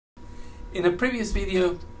In a previous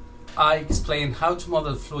video, I explained how to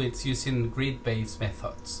model fluids using grid-based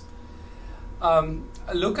methods.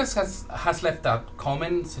 Lucas has left a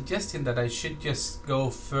comment suggesting that I should just go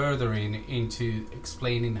further into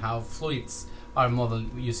explaining how fluids are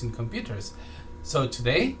modeled using computers. So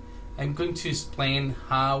today, I'm going to explain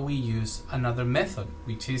how we use another method,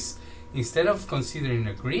 which is instead of considering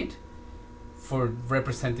a grid for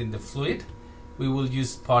representing the fluid, we will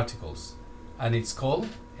use particles, and it's called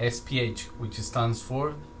SPH, which stands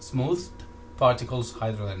for Smooth Particles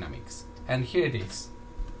Hydrodynamics. And here it is.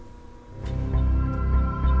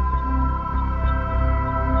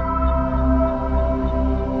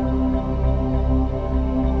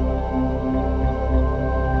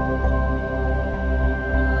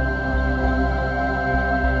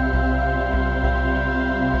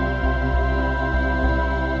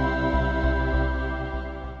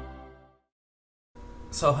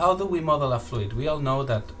 So how do we model a fluid? We all know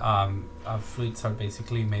that fluids are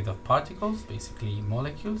basically made of particles, basically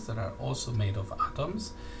molecules that are also made of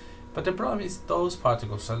atoms. But the problem is those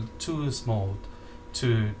particles are too small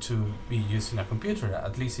to be used in a computer,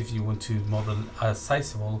 at least if you want to model a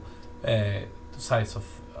sizable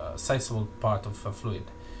sizable part of a fluid.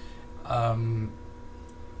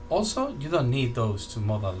 Also, you don't need those to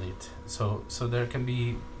model it, so there can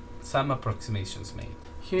be some approximations made.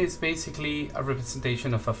 Here is basically a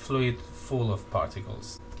representation of a fluid full of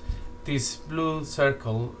particles. This blue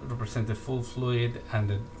circle represents the full fluid, and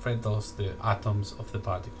the red dots the atoms of the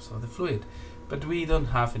particles of the fluid. But we don't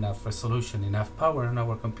have enough resolution, enough power on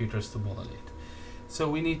our computers to model it. So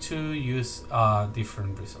we need to use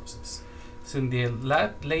different resources. So in the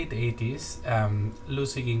late 80s,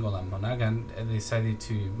 Lucy Gingold and Monaghan decided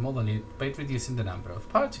to model it by reducing the number of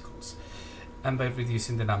particles. And by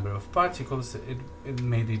reducing the number of particles, it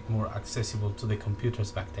made it more accessible to the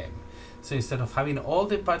computers back then. So instead of having all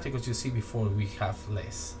the particles you see before, we have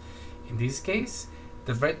less. In this case,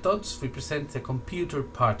 the red dots represent the computer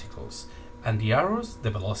particles, and the arrows,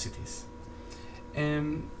 the velocities.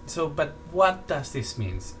 But what does this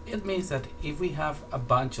mean? It means that if we have a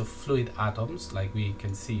bunch of fluid atoms, like we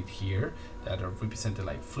can see it here, that are represented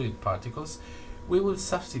like fluid particles, we will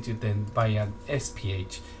substitute them by an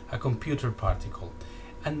SPH, a computer particle.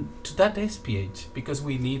 And to that SPH, because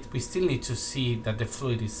we still need to see that the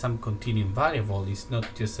fluid is some continuum variable, it's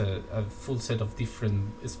not just a full set of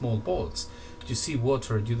different small balls. You see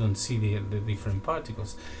water, you don't see the different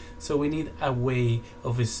particles. So we need a way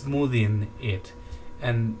of smoothing it.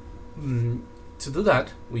 And to do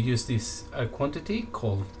that, we use this quantity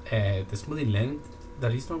called the smoothing length,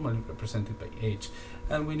 that is normally represented by H,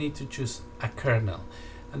 and we need to choose a kernel.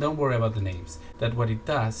 And don't worry about the names, that what it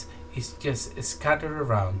does is just scatter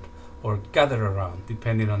around or gather around,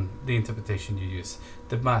 depending on the interpretation you use,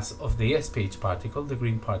 the mass of the SPH particle, the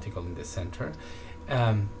green particle in the center,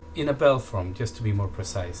 in a bell form, just to be more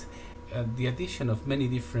precise. The addition of many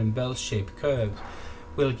different bell-shaped curves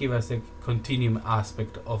will give us the continuum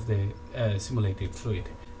aspect of the simulated fluid.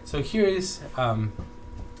 So here is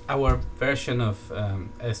our version of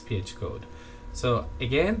SPH code. So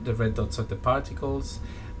again, the red dots are the particles,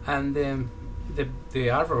 and the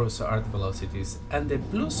arrows are the velocities, and the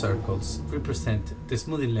blue circles represent the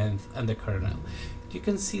smoothing length and the kernel. You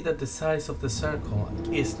can see that the size of the circle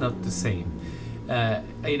is not the same.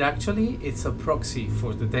 It's a proxy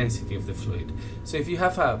for the density of the fluid. So if you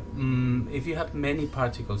have many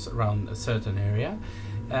particles around a certain area,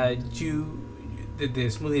 the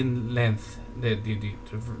smoothing length, the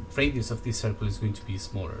radius of this circle is going to be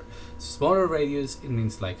smaller. Smaller radius, it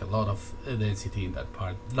means like a lot of density in that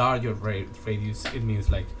part. Larger radius, it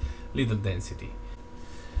means like little density.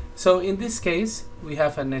 So in this case, we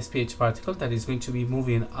have an SPH particle that is going to be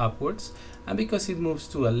moving upwards, and because it moves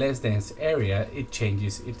to a less dense area, it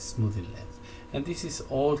changes its smoothing length. And this is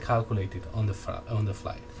all calculated on the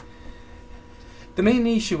fly. The main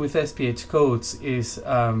issue with SPH codes is,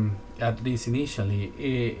 at least initially,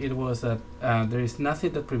 it was that there is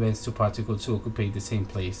nothing that prevents two particles to occupy the same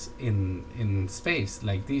place in space,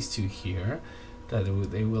 like these two here, that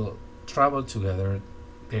they will travel together,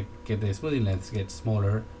 the smoothing lengths get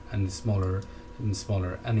smaller and smaller and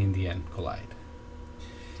smaller, and in the end collide.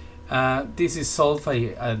 This is solved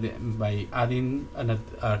by adding an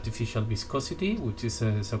artificial viscosity, which is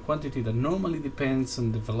a quantity that normally depends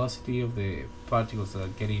on the velocity of the particles that are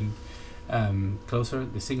getting closer,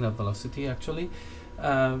 the signal velocity actually,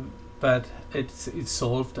 but it's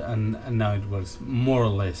solved, and now it works more or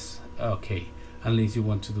less okay, unless you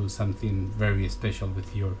want to do something very special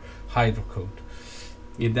with your hydrocode.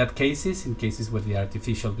 In cases where the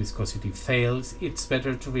artificial viscosity fails, it's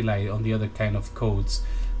better to rely on the other kind of codes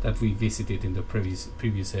that we visited in the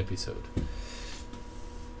previous episode.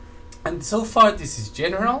 And so far this is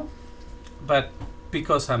general, but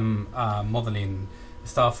because I'm modeling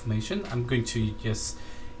star formation, I'm going to just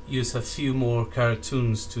use a few more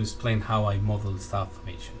cartoons to explain how I model star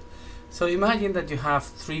formation. So imagine that you have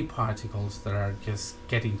three particles that are just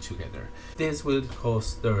getting together. This will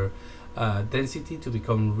cause their density to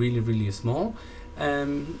become really small,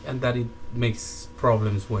 and that it makes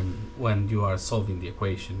problems when you are solving the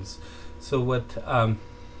equations. So what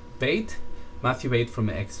Matthew Bate from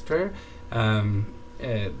Exeter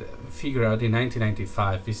figured out in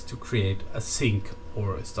 1995 is to create a sink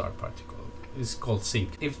or a star particle. It's called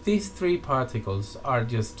sink. If these three particles are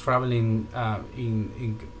just traveling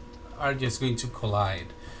are just going to collide,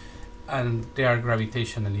 and they are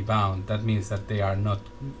gravitationally bound, that means that they are not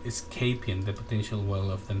escaping the potential well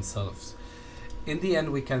of themselves. In the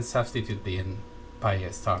end, we can substitute them by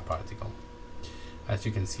a star particle, as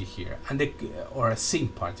you can see here, and or a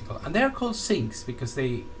sink particle, and they are called sinks because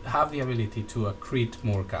they have the ability to accrete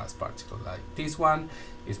more gas particles. Like this one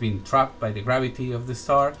is being trapped by the gravity of the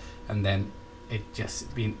star, and then it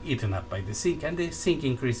just being eaten up by the sink, and the sink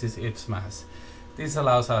increases its mass. This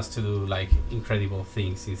allows us to do like incredible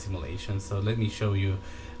things in simulation. So let me show you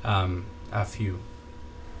a few.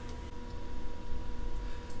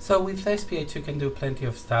 So with SPH you can do plenty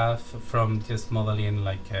of stuff, from just modeling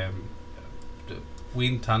like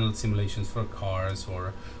wind tunnel simulations for cars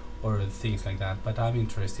or things like that, but I'm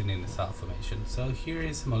interested in the star formation. So here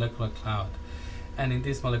is a molecular cloud, and in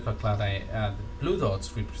this molecular cloud the blue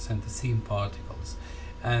dots represent the same particles,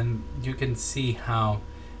 and you can see how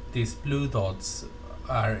these blue dots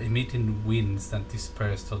are emitting winds that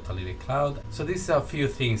disperse totally the cloud. So these are a few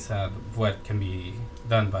things what can be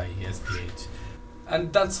done by SPH.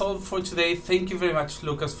 And that's all for today. Thank you very much,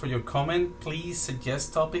 Lucas, for your comment. Please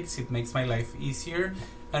suggest topics, it makes my life easier.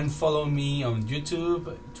 And follow me on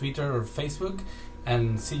YouTube, Twitter or Facebook.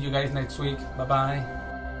 And see you guys next week. Bye bye.